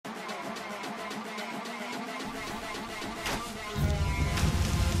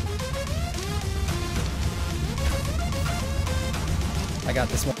I got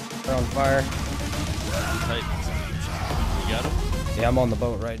this one on fire. Hey, you got him? Yeah, I'm on the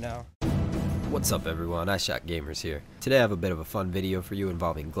boat right now. What's up everyone, iShock Gamers here. Today I have a bit of a fun video for you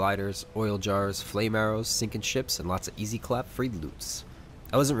involving gliders, oil jars, flame arrows, sinking ships, and lots of easy clap free loots.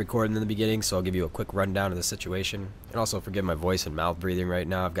 I wasn't recording in the beginning, so I'll give you a quick rundown of the situation. And also forgive my voice and mouth breathing right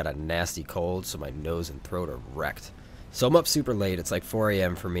now. I've got a nasty cold, so my nose and throat are wrecked. So I'm up super late, it's like 4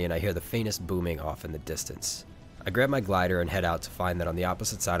 AM for me, and I hear the faintest booming off in the distance. I grab my glider and head out to find that on the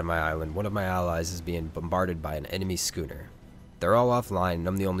opposite side of my island, one of my allies is being bombarded by an enemy schooner. They're all offline, and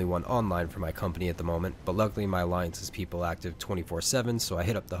I'm the only one online for my company at the moment, but luckily my alliance has people active 24/7, so I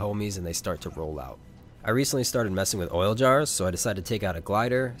hit up the homies and they start to roll out. I recently started messing with oil jars, so I decided to take out a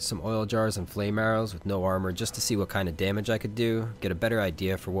glider, some oil jars and flame arrows with no armor just to see what kind of damage I could do, get a better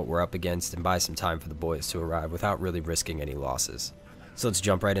idea for what we're up against, and buy some time for the boys to arrive without really risking any losses. So let's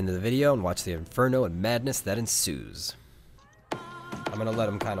jump right into the video and watch the inferno and madness that ensues. I'm gonna let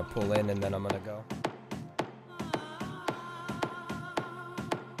them kind of pull in and then I'm gonna go.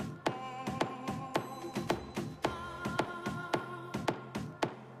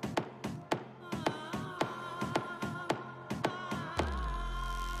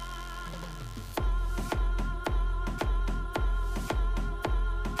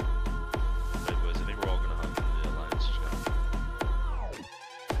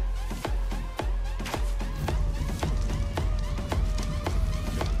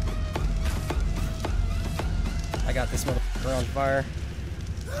 I got this motherfucker on fire.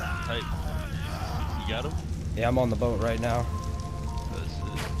 Hey, you got him? Yeah, I'm on the boat right now. That's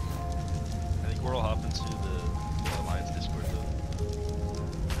it. I think we're all hopping to the Alliance Discord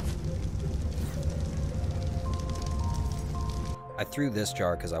though. I threw this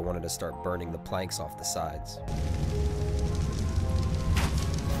jar because I wanted to start burning the planks off the sides.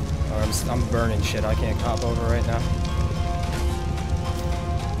 Oh, I'm burning shit. I can't hop over right now.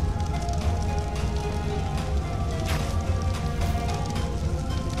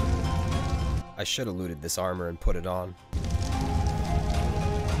 I should have looted this armor and put it on.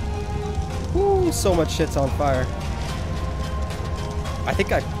 Woo, so much shit's on fire. I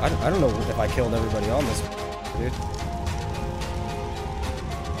think I don't know if I killed everybody on this, dude.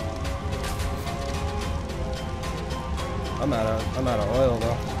 I'm out of oil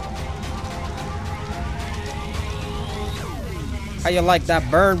though. How you like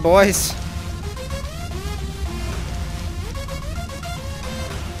that burn, boys?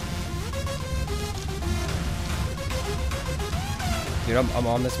 Dude, I'm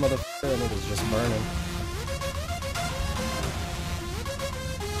on this motherfucker and it is just burning.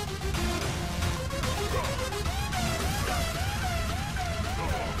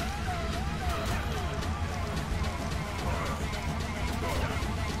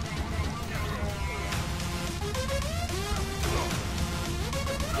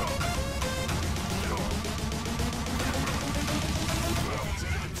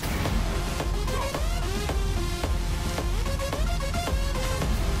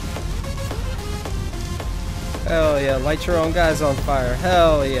 Hell yeah, light your own guys on fire.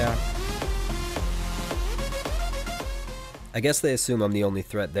 Hell yeah. I guess they assume I'm the only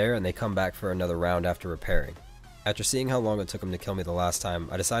threat there and they come back for another round after repairing. After seeing how long it took them to kill me the last time,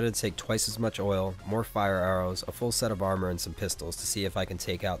 I decided to take twice as much oil, more fire arrows, a full set of armor, and some pistols to see if I can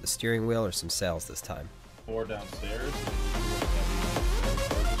take out the steering wheel or some sails this time. 4 downstairs.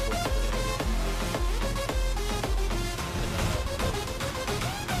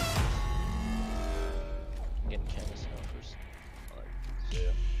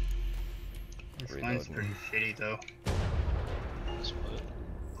 This one's pretty shitty though. This what?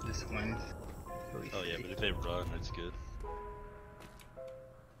 This one's really Oh yeah, shitty. but if they run, it's good.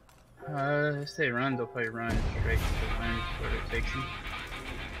 If they run, they'll probably run straight to the wind where it takes them.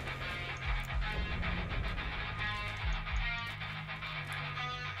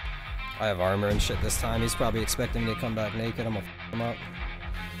 I have armor and shit this time. He's probably expecting me to come back naked. I'm gonna f him up.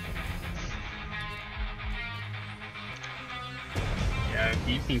 Yeah, if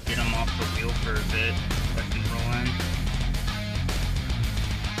you can get them off the wheel for a bit, let them roll in.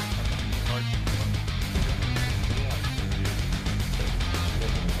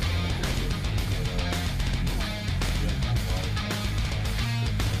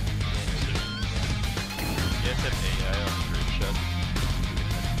 You have to have AI on the group chat.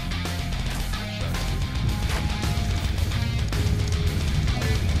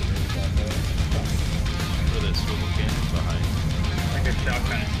 With a swivel cannon behind. Like a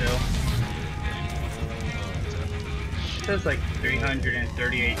shotgun shell. It says like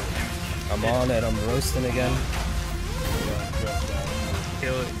 338 damage. I'm on it. I'm roasting again.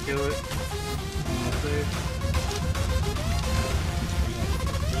 Kill it, kill it. Almost there.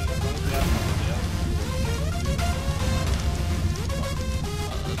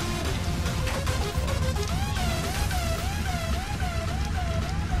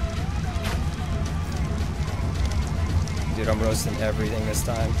 Dude, I'm roasting everything this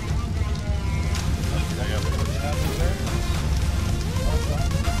time.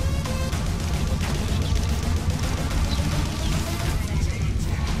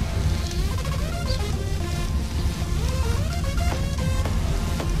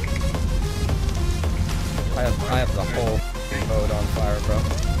 I have the whole boat on fire, bro.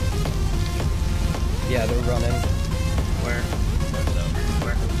 Yeah, they're running. Where?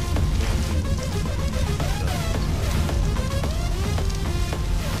 Where?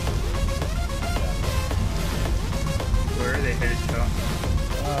 Where are they headed to?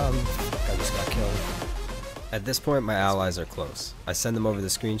 I just got killed. At this point, my allies are close. I send them over the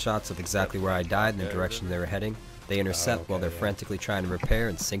screenshots of exactly where I died and the direction they were heading. They intercept while they're frantically trying to repair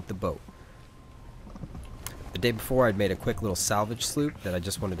and sink the boat. The day before, I'd made a quick little salvage sloop that I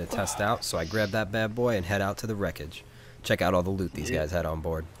just wanted to test out, so I grabbed that bad boy and head out to the wreckage. Check out all the loot these guys had on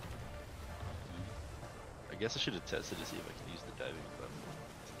board. I guess I should have tested to see if I could use the diving platform.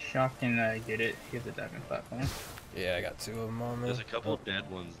 Shock can get it. He has a diving platform. Yeah, I got 2 of them on me. There's a couple dead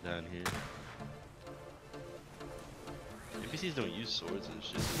ones down here. NPCs don't use swords and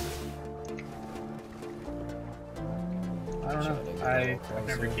shit. I don't know. I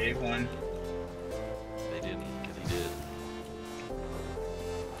never gave one. They didn't, because he did.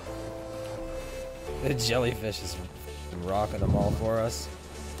 The jellyfish is rocking them all for us.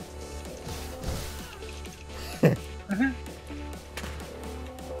 Oh,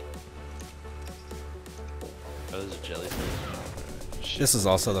 there's a jellyfish. This is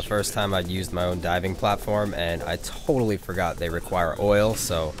also the first time I'd used my own diving platform, and I totally forgot they require oil,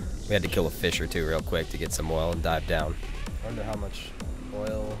 so we had to kill a fish or 2 real quick to get some oil and dive down. I wonder how much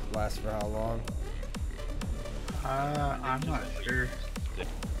oil lasts for how long. I'm not sure.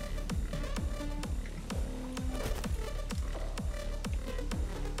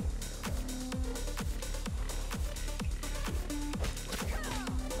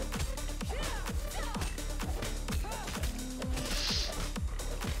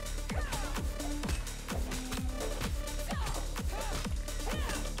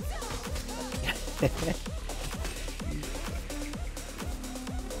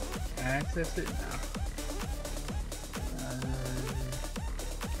 Access it now.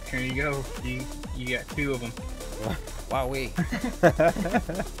 Here you go. You got 2 of them. Wowee.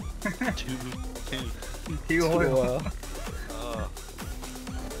 2 oil.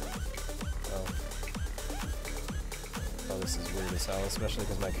 Oh, this is weird as hell, especially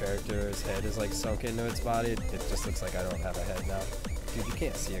because my character's head is like sunk into its body. It just looks like I don't have a head now. Dude, you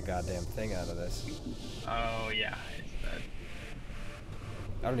can't see a goddamn thing out of this. Oh yeah, it's bad.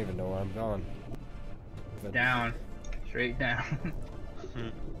 I don't even know where I'm going. But Down. Straight down.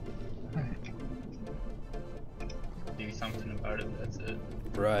 Do something about it, that's it.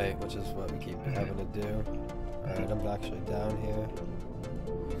 right, which is what we keep having to do. Alright, I'm actually down here.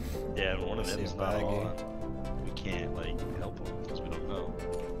 Yeah, and one of I see them's a not baggie. on. We can't, like, help them because we don't know.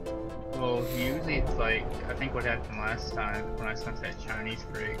 Well, usually it's like, I think what happened last time when I sent that Chinese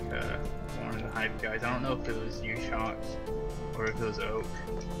brig, one of the hype guys, I don't know if it was iShock or if it was Oak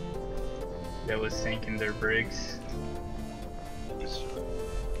that was sinking their brigs.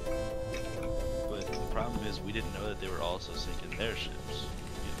 But the problem is we didn't know that they were also sinking their ships.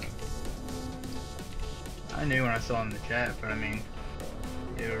 You know? I knew when I saw in the chat, but I mean,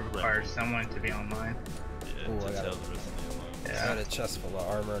 it would require someone to be online. Yeah, Ooh, to I got tell it. the rest of the online. I got a chest full of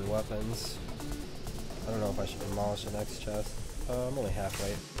armor and weapons. I don't know if I should demolish the next chest. I'm only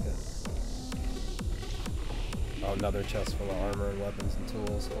halfway. Good. Oh, another chest full of armor and weapons and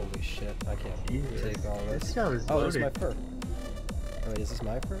tools. Holy shit, I can't Jesus. take all this. This guy was Oh, there's loaded. my fur. Oh, wait, is this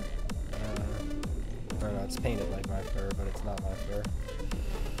my fur? I don't know, it's painted like my fur, but it's not my fur.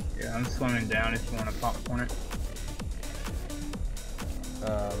 Yeah, I'm swimming down if you want to popcorn it.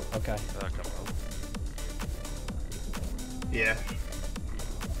 Okay. Come on. Yeah.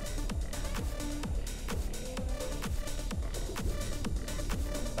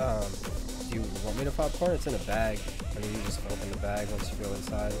 Do you want me to popcorn? It's in a bag. I mean, you just open the bag once you go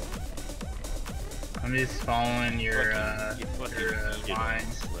inside. I'm just following your You fucking eat it on the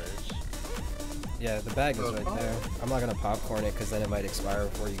lines. sledge. Yeah, the bag is right there. I'm not gonna popcorn it because then it might expire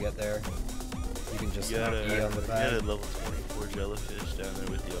before you get there. You can just You got eat on the a bag. level 24 jellyfish down there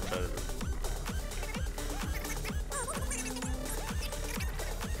with you. I'll try to.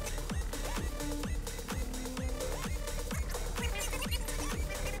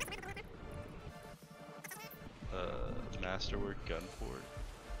 Masterwork gun port.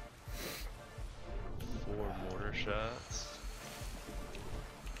 Armor shots.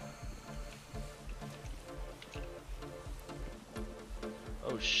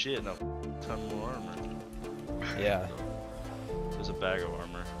 Oh shit, no. Ton more armor. Yeah. There's a bag of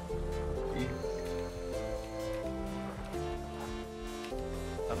armor. I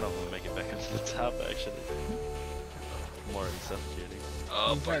don't know if I'm gonna make it back up to the top actually. I'm already suffocating.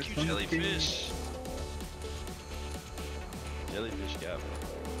 Oh, fuck you, jellyfish! Jellyfish got me.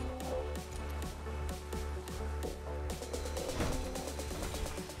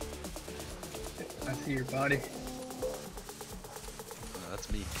 I see your body. No,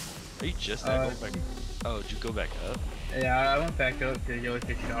 that's me. Are you just there? Go back. Oh, did you go back up? Yeah, I went back up to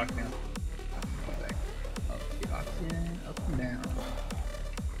jellyfish shock now. Back up the oxygen, up and down.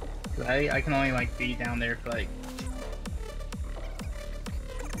 'Cause I can only like be down there for like.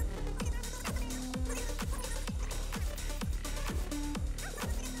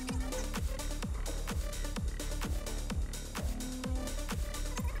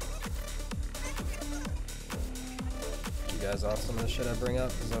 You guys off some of the shit I bring up?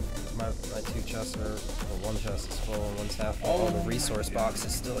 Because my two chests are, well, one chest is full and one's half full. Oh, the resource box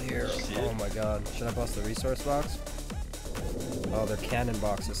is still here. Oh my god. Should I bust the resource box? Oh, their cannon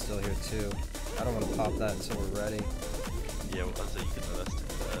box is still here too. I don't want to pop that until we're ready. Yeah, well, I'll say you can invest in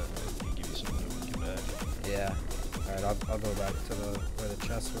that. We can give you some when we get back. Yeah. Alright, I'll go back to where the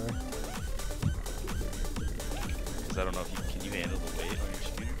chests were. Because I don't know if can you handle the weight on your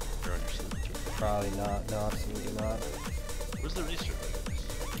scooter? Or on your scooter? Probably not. No, absolutely not. Where's the resource box?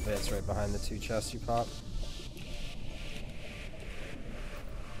 But it's right behind the two chests you pop.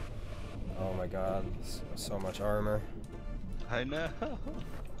 Oh my god, so much armor. I know.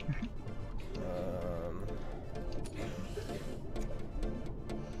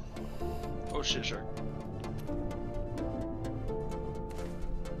 Oh shit, shark.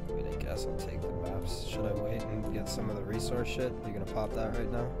 I mean, I guess I'll take the maps. Should I wait and get some of the resource shit? You gonna pop that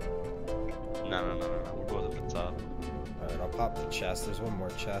right now? No. We're both at the top. Alright, I'll pop the chest. There's one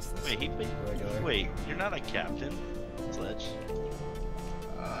more chest that's regular. Wait, you're not a captain, Sledge?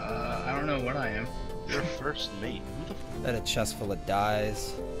 I don't know what I am. You're first mate. Who the I had a chest full of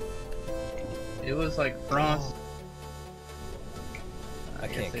dyes. It was like frost. I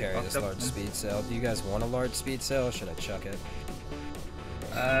can't carry this large speed sail. Do you guys want a large speed sail or should I chuck it?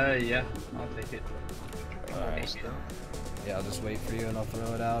 Yeah, I'll take it. Alright. Yeah, I'll just wait for you and I'll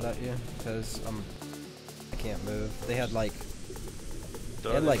throw it out at you because I can't move. They had like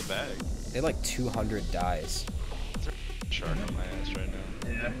they had like 200 dyes. There's a shark on my ass right now.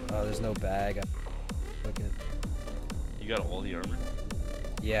 Yeah. Oh, there's no bag. Look at. You got all the armor?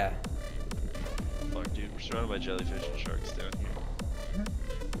 Yeah. Fuck, dude, we're surrounded by jellyfish and sharks down here.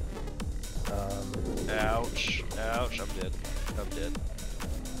 Ouch, I'm dead.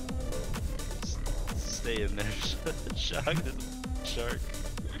 Stay in there, shock the shark.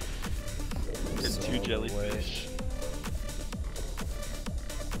 And two jellyfish.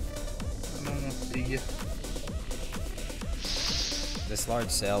 I don't see you. This large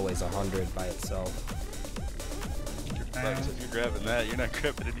sail weighs 100 by itself. If you're grabbing that, you're not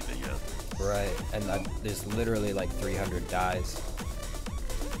grabbing anything else. Right, and there's literally like 300 dyes.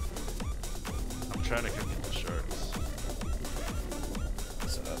 I'm trying to come get the sharks.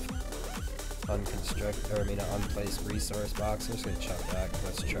 It's an unplaced resource box. I'm just gonna chuck that 'cause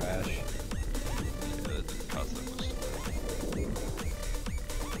that's trash. Yeah, that didn't cost that much.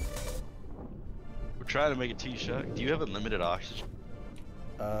 We're trying to make a T-Shock. Do you have unlimited oxygen?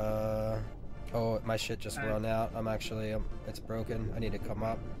 Oh, my shit just run out. It's broken. I need to come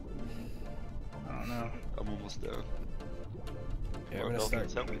up. I don't know. I'm almost down. Yeah, I'm gonna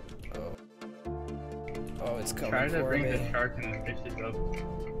start. Oh, it's coming Try to for bring me. the shark and the fishes up.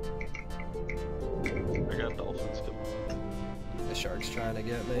 I got dolphins coming. The shark's trying to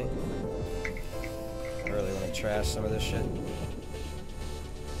get me. I really want to trash some of this shit.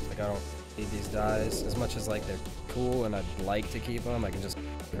 Like, I don't need these dyes. As much as, like, they're cool and I'd like to keep them, I can just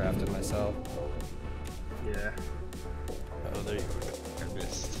craft it myself. Yeah. Oh, there you go. I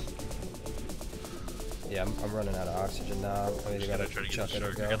missed. Yeah, I'm running out of oxygen now. I either gotta try to chuck it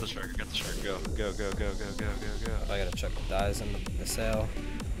or go. I got the shark. Go. I gotta chuck the dyes in the sail.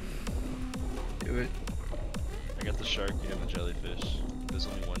 Do it. I got the shark and the jellyfish. There's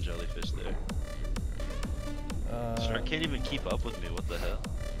only one jellyfish there. The shark can't even keep up with me. What the hell?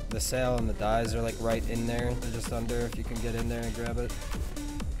 The sail and the dyes are like right in there. They're just under. If you can get in there and grab it.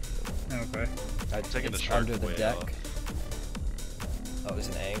 Okay. I'm taking the It's shark under the way deck. off. Oh, there's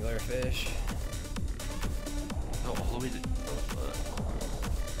an anglerfish. Oh, all the way to... Oh, fuck.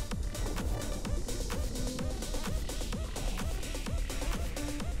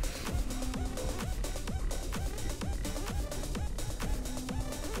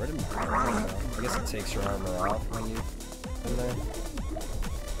 Where did my armor go? I guess it takes your armor off when you in there.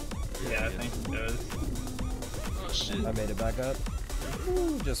 Yeah, I think it does. Oh shit. I made it back up.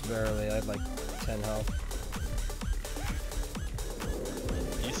 Ooh, just barely. I had like 10 health.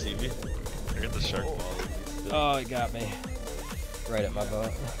 You see me? I got the shark ball. Oh, it got me. Right at my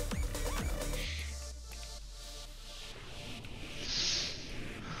butt.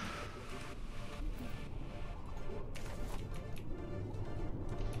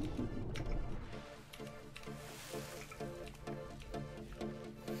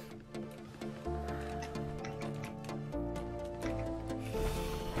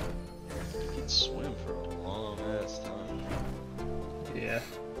 You can swim for a long ass time. Yeah.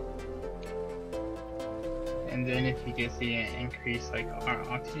 And then if you get the increased like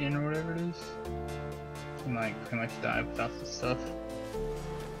oxygen or whatever it is, you can like pretty much die without the stuff.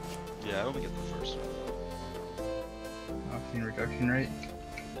 Yeah, I only get the first one. Oxygen reduction rate.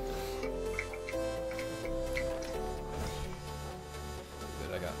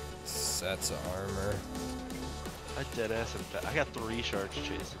 Dude, I got sets of armor. I dead ass and I got 3 sharks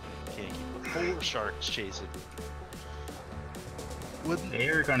chasing me. Can't keep 4 sharks chasing me.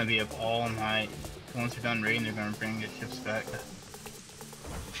 They're gonna be up all night. Once they're done raiding, they're gonna bring the ships back.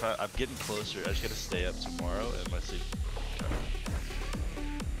 I'm getting closer. I just gotta stay up tomorrow and my sleep.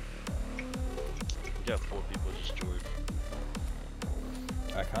 We got 4 people just joined.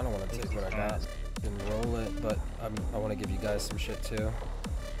 I kind of want to take what I got and roll it, but I want to give you guys some shit too.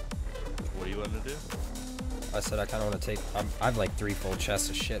 What do you want to do? I said I kind of want to take. I have like 3 full chests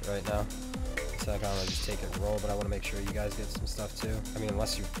of shit right now, so I kind of want to just take it and roll. But I want to make sure you guys get some stuff too. I mean,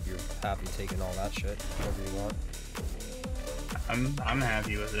 unless you're happy taking all that shit, whatever you want. I'm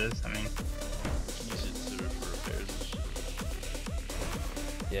happy with this. I mean, Use it for repairs and shit.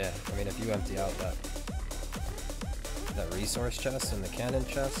 Yeah, I mean, if you empty out that resource chest and the cannon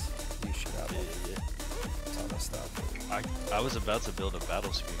chest, you should have a ton of stuff. I was about to build a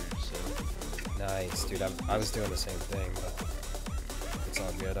battle schooner, so. Nice, dude. I was doing the same thing, but it's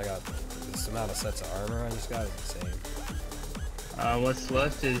all good. I got this amount of sets of armor I just got is insane. what's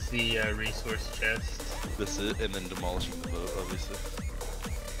left is the resource chest. This is, and then demolishing the boat, obviously.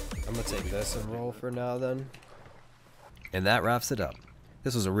 I'm gonna take this and roll for now then. And that wraps it up.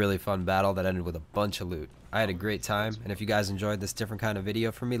 This was a really fun battle that ended with a bunch of loot. I had a great time, and if you guys enjoyed this different kind of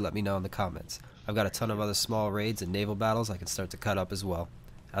video from me, let me know in the comments. I've got a ton of other small raids and naval battles I can start to cut up as well.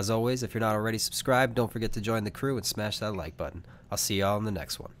 As always, if you're not already subscribed, don't forget to join the crew and smash that like button. I'll see y'all in the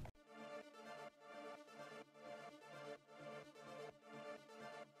next one.